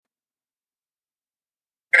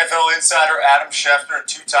NFL insider Adam Schefter and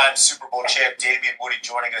two-time Super Bowl champ Damian Woody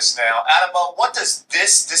joining us now. Adam, what does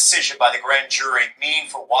this decision by the grand jury mean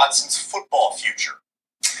for Watson's football future?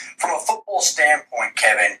 From a football standpoint,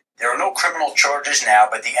 Kevin, there are no criminal charges now,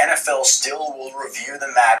 but the NFL still will review the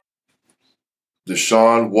matter.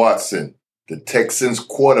 Deshaun Watson, the Texans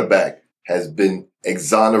quarterback, has been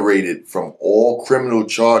exonerated from all criminal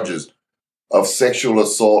charges of sexual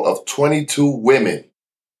assault of 22 women.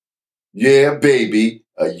 Yeah, baby,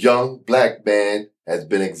 a young black man has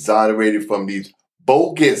been exonerated from these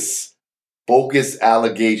bogus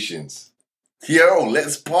allegations. Yo,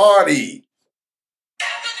 let's party.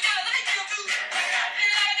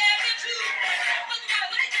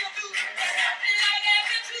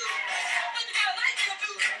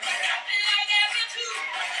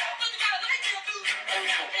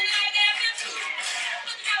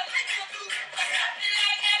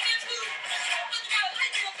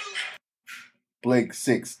 Blake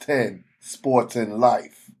 610, Sports and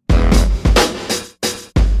Life.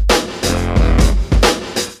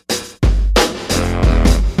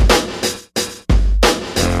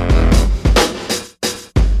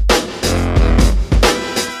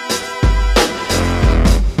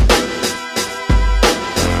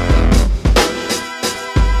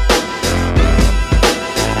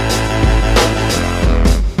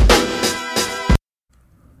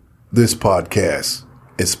 This podcast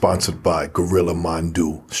is sponsored by Gorilla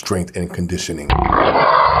Mandu Strength and Conditioning.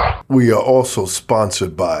 We are also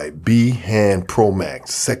sponsored by B Hand Pro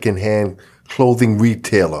Max, secondhand clothing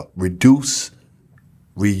retailer. Reduce,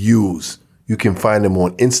 reuse. You can find them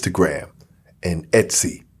on Instagram and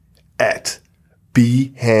Etsy at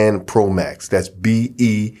B Hand Pro Max. That's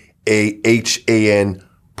BEAHAN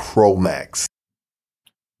Pro Max.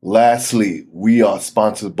 Lastly, we are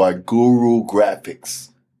sponsored by Guru Graphics.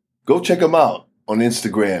 Go check them out on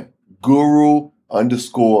Instagram,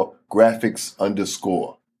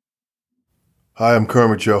 guru_graphics_. Hi, I'm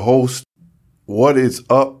Kermit, your host. What is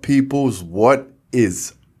up, peoples? What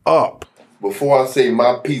is up? Before I say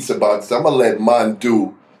my piece about this, I'm going to let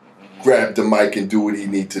Mandu grab the mic and do what he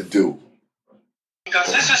needs to do.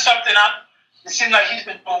 Because this is something it seems like he's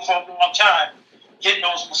been doing for a long time, getting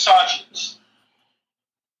those massages.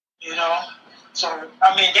 You know? So,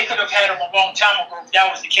 I mean, they could have had him a long time ago if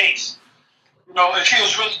that was the case. You know, if he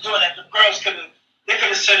was really doing that, the girls could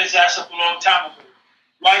have set his ass up a long time ago.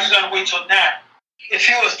 Why are you going to wait till now? If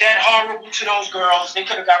he was that horrible to those girls, they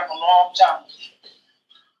could have got him a long time ago.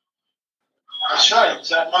 That's right. You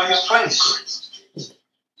got to know your place. You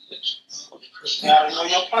got to know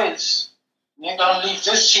your place. You ain't going to leave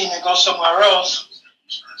this team and go somewhere else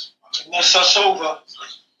and mess us over.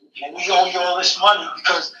 And we owe you all this money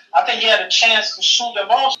because I think he had a chance to sue them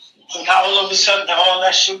also. So now all of a sudden all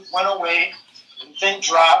that shit went away, and then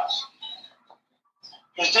dropped.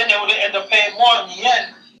 Because then they would have ended up paying more in the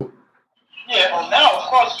end. Yeah, well now of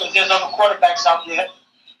course, because there's other quarterbacks out there.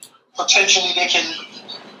 Potentially they can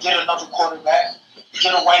get another quarterback,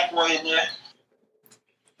 get a white boy in there.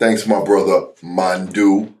 Thanks, my brother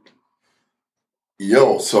Mandu.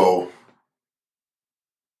 Yo, so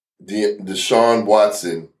Deshaun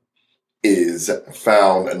Watson is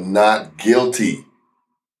found not guilty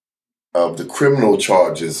of the criminal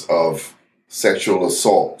charges of sexual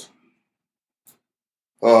assault.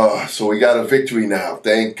 So we got a victory now.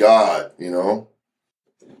 Thank God, you know.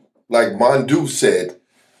 Like Mandu said,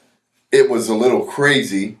 it was a little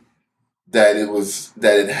crazy that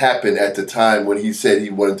it happened at the time when he said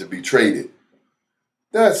he wanted to be traded.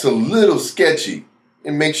 That's a little sketchy.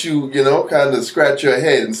 It makes you, kind of scratch your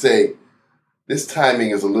head and say, this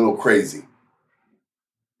timing is a little crazy.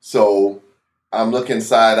 So I'm looking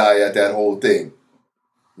side-eye at that whole thing.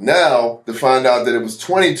 Now, to find out that it was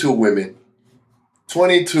 22 women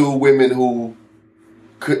who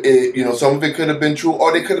could, some of it could have been true,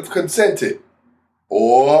 or they could have consented.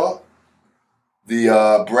 Or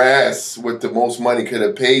the brass with the most money could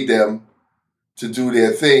have paid them to do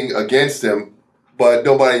their thing against them, but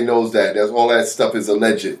nobody knows that. All that stuff is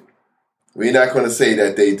alleged. We're not going to say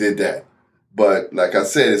that they did that. But like I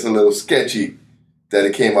said, it's a little sketchy that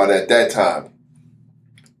it came out at that time.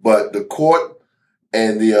 But the court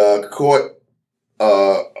and the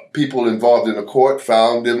people involved in the court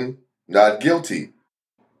found him not guilty.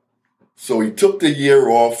 So he took the year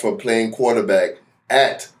off from playing quarterback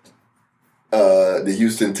at the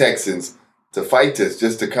Houston Texans to fight this,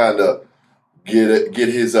 just to kind of get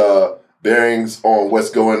his bearings on what's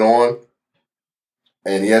going on.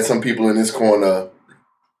 And he had some people in his corner.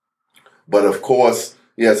 But of course,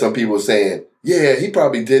 he had some people saying, yeah, he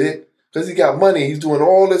probably did it because he got money. He's doing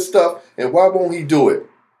all this stuff. And why won't he do it?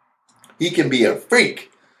 He can be a freak.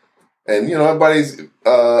 And, everybody's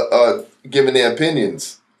giving their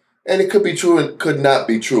opinions. And it could be true and could not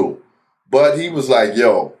be true. But he was like,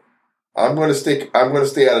 yo, I'm gonna stay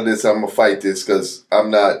out of this. I'm gonna fight this because I'm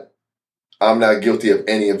not guilty of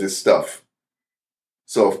any of this stuff.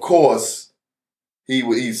 So of course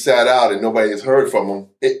he sat out and nobody has heard from him.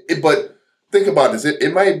 But think about this.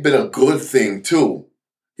 It might have been a good thing too.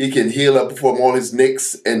 He can heal up from all his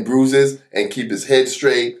nicks and bruises and keep his head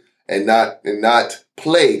straight and not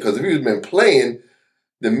play. Because if he had been playing,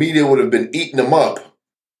 the media would have been eating him up.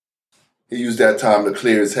 He used that time to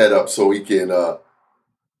clear his head up so he can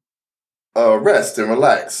rest and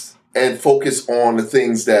relax and focus on the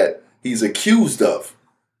things that he's accused of.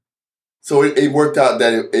 So it worked out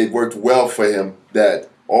that it worked well for him that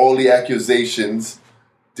all the accusations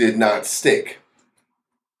did not stick.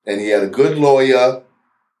 And he had a good lawyer,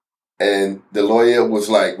 and the lawyer was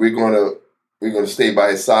like, we're gonna stay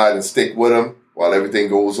by his side and stick with him while everything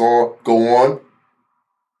go on.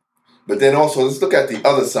 But then also, let's look at the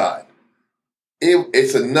other side.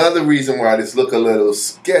 It's another reason why this look a little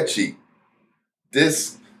sketchy.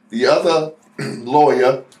 The other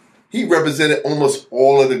lawyer, he represented almost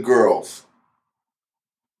all of the girls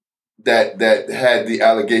that had the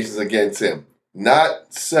allegations against him.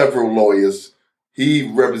 Not several lawyers. He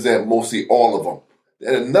represented mostly all of them.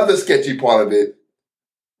 And another sketchy part of it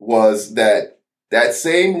was that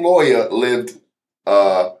same lawyer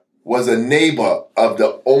was a neighbor of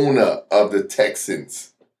the owner of the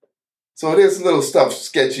Texans. So there's a little stuff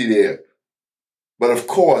sketchy there. But of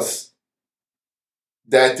course,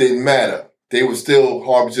 that didn't matter. They were still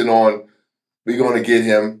harbinging on, we're going to get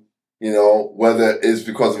him, whether it's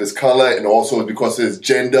because of his color and also because of his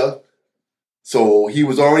gender. So he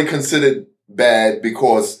was already considered bad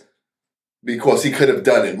because he could have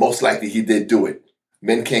done it. Most likely he did do it.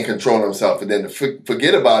 Men can't control themselves. And then to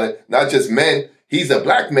forget about it, not just men, he's a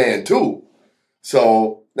black man too.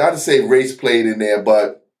 So not to say race played in there,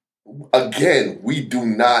 but again, we do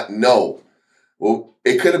not know. Well,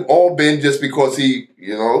 it could have all been just because he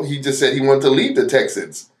just said he wanted to leave the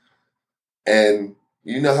Texans. And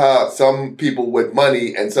you know how some people with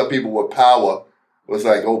money and some people with power was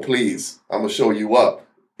like, oh, please, I'm going to show you up.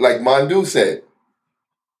 Like Mandu said,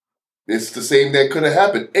 it's the same that could have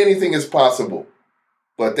happened. Anything is possible.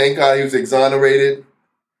 But thank God he was exonerated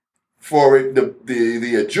for it.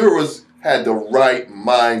 The jurors had the right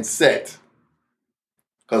mindset.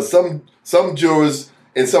 Because some jurors,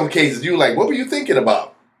 in some cases, you like, what were you thinking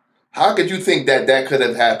about? How could you think that could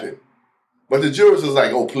have happened? But the jurors was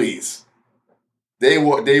like, oh, please. They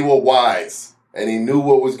were wise. And he knew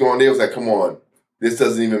what was going on. They was like, come on, this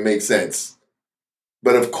doesn't even make sense.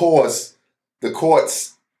 But of course, the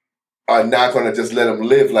courts are not going to just let him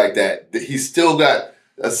live like that. He's still got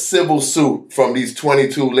a civil suit from these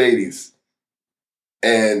 22 ladies.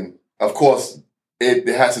 And of course, it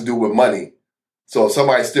has to do with money. So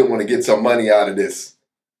somebody still want to get some money out of this.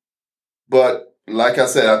 But like I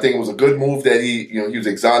said, I think it was a good move that he was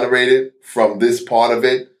exonerated from this part of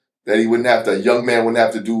it, that a young man wouldn't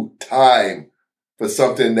have to do time for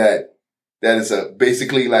something that is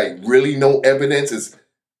basically like really no evidence. It's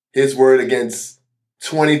his word against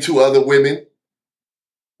 22 other women.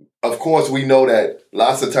 Of course, we know that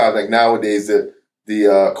lots of times, like nowadays,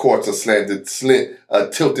 the courts are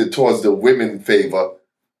tilted towards the women's favor.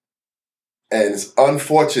 And it's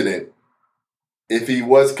unfortunate. If he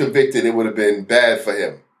was convicted, it would have been bad for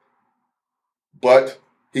him. But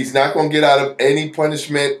he's not going to get out of any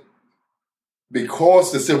punishment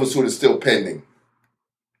because the civil suit is still pending.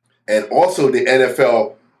 And also the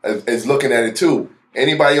NFL is looking at it too.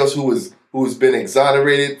 Anybody else who's been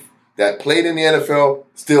exonerated that played in the NFL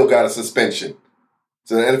still got a suspension.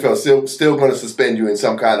 So the NFL is still going to suspend you in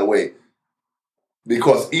some kind of way.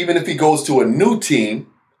 Because even if he goes to a new team,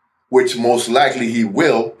 which most likely he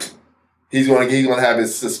will, he's going to have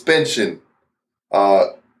his suspension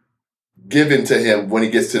given to him when he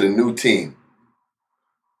gets to the new team.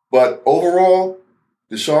 But overall,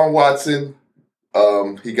 Deshaun Watson,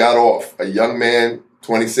 he got off. A young man,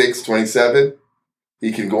 26, 27,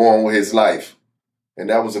 he can go on with his life. And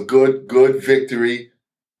that was a good victory,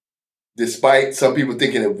 despite some people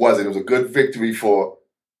thinking it wasn't. It was a good victory for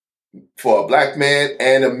a black man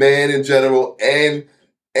and a man in general, and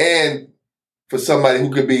for somebody who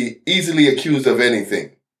could be easily accused of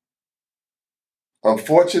anything.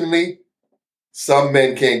 Unfortunately, some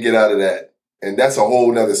men can't get out of that. And that's a whole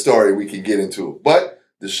nother story we can get into. But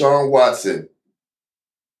Deshaun Watson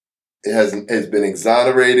has been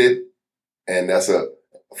exonerated, and that's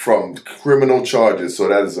from criminal charges. So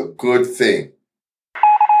that is a good thing.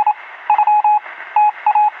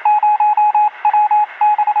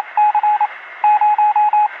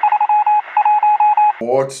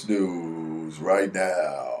 Sports news right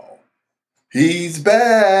now. He's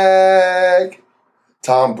back.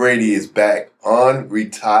 Tom Brady is back,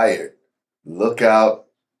 unretired. Look out,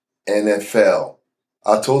 NFL.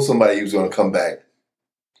 I told somebody he was going to come back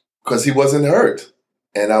because he wasn't hurt.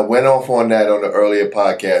 And I went off on that on the earlier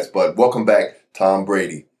podcast, but welcome back, Tom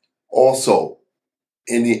Brady. Also,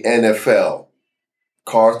 in the NFL,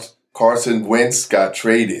 Carson Wentz got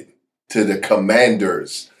traded to the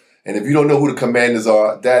Commanders. And if you don't know who the Commanders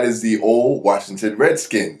are, that is the old Washington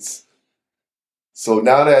Redskins. So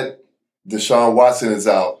now that Deshaun Watson is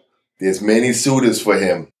out, there's many suitors for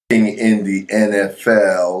him. In the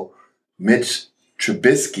NFL, Mitch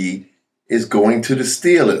Trubisky is going to the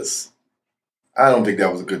Steelers. I don't think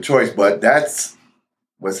that was a good choice, but that's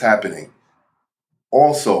what's happening.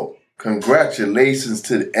 Also, congratulations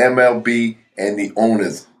to the MLB and the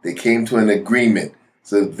owners. They came to an agreement.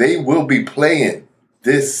 So they will be playing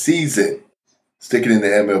this season. Sticking in the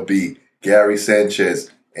MLB, Gary Sanchez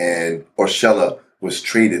and Urshela was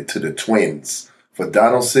traded to the Twins for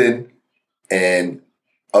Donaldson and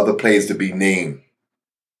other players to be named.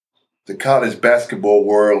 The college basketball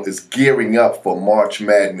world is gearing up for March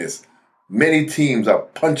Madness. Many teams are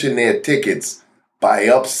punching their tickets by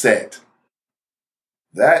upset.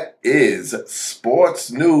 That is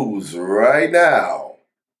sports news right now.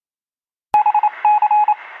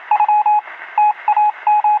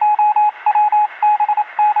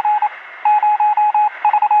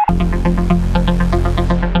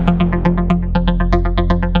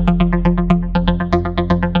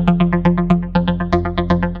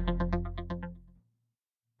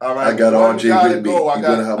 I got RJ with me. He's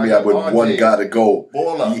going to help me out with One Gotta Go.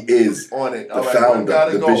 He is the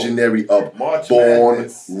founder, the visionary of Born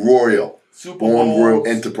Royal. Born Royal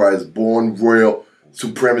Enterprise, Born Royal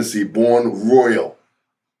Supremacy, Born Royal.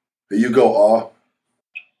 There you go, R.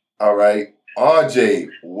 All right. RJ,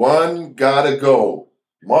 One Gotta Go.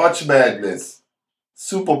 March Madness,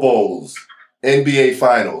 Super Bowls, NBA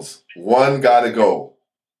Finals. One Gotta Go.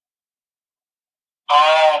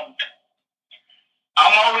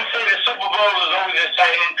 I'm always say the Super Bowl is always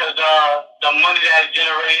exciting because the money that is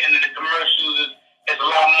generated and the commercials is a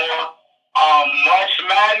lot more. March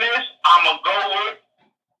Madness, I'm going to go with.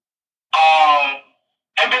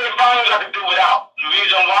 NBA Finals I could do without. The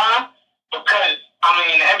reason why? Because,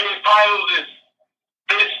 NBA Finals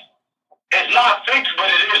it's not fixed, but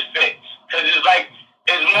it is fixed. Because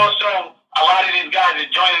it's more so a lot of these guys are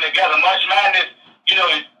joining together. March Madness,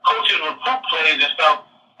 coaches recruit players and stuff.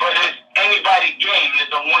 But it's anybody game. It's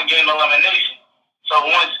a one-game elimination. So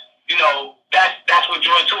once, that's what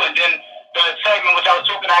joy too. And then the segment which I was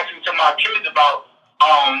talking actually to my kids about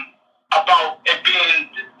it being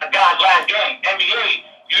a guy's last game. NBA,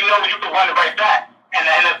 you can run it right back. And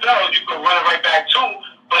the NFL, you can run it right back too.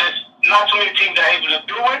 But it's not too many teams that are able to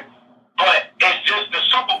do it. But it's just the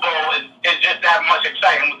Super Bowl is just that much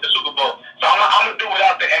exciting with the Super Bowl. So I'm going to do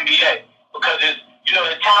without the NBA because it's,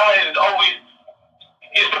 the talent is always.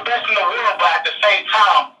 It's the best in the world, but at the same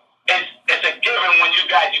time, it's a given when you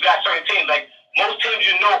got certain teams. Like most teams,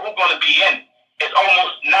 who's going to be in. It's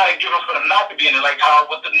almost not a given for them not to be in it. Like how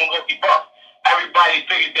with the Milwaukee Bucks, everybody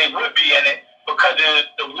figured they would be in it because of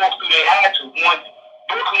the walkthrough they had to. Once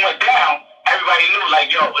Brooklyn went down, everybody knew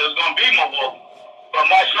it was going to be Milwaukee.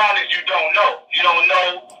 But March Madness, you don't know. You don't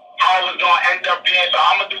know how it's going to end up being. So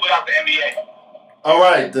I'm gonna do without the NBA. All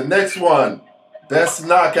right, the next one, best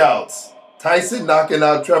knockouts. Tyson knocking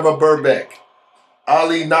out Trevor Burbank.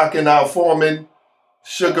 Ali knocking out Foreman.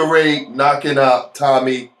 Sugar Ray knocking out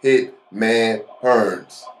Tommy Hitman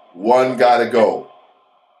Hearns. One gotta go.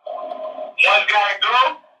 One gotta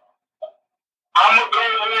go? I'm going to go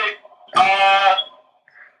with,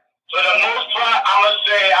 for the most part, I'm going to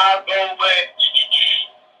say I'll go with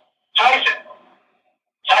Tyson.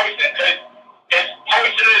 Because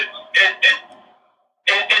Tyson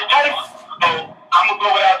is Tyson. So I'm going to go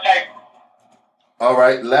without Tyson. All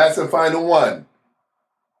right, last and final one.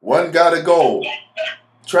 One gotta go.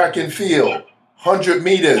 Track and field, 100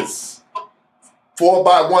 meters,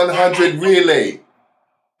 4x100 relay,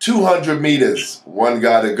 200 meters. One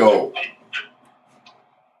gotta go.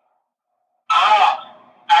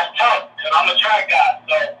 That's tough. Cause I'm a track guy,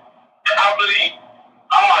 so probably.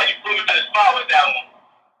 You put me to the spot with that one.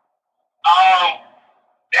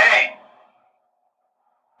 Dang.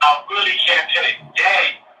 I really can't tell you.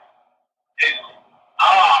 Dang.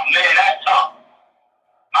 Man, that's tough.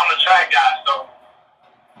 I'm a track guy, so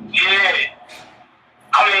yeah.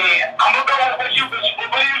 I'm gonna go with you. What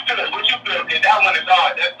do you feel? What you feel? Cause that one is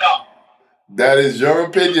hard. That's tough. That is your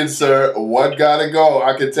opinion, sir. One gotta go.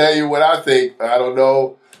 I can tell you what I think. I don't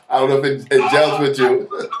know if it gels with you.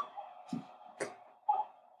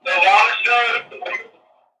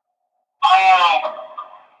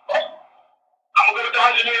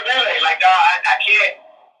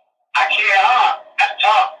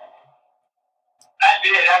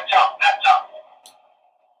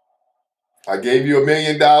 I gave you $1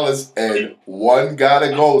 million and one gotta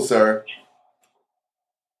go, sir.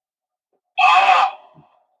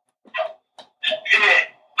 Yeah,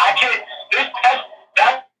 I can't.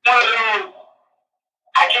 That's one of those.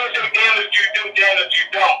 I can't say damn if you do, damn if you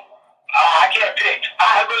don't. I can't pick.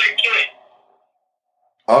 I really can't.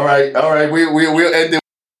 All right. We'll end it.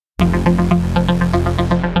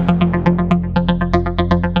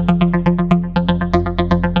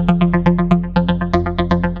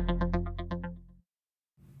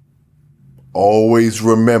 Always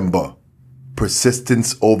remember,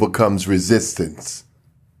 persistence overcomes resistance.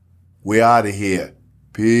 We're out of here.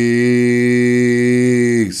 Peace.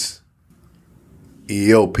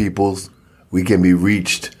 Yo, peoples, we can be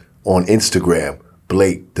reached on Instagram,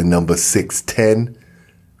 Blake, 610.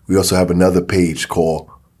 We also have another page called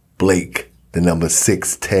Blake,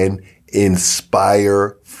 610,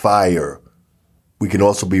 Inspire Fire. We can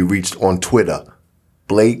also be reached on Twitter,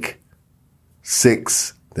 Blake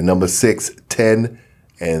 6, 610,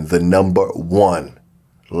 and 1.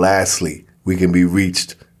 Lastly, we can be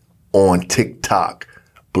reached on TikTok,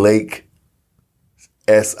 Blake,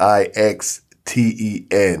 SIXTEN.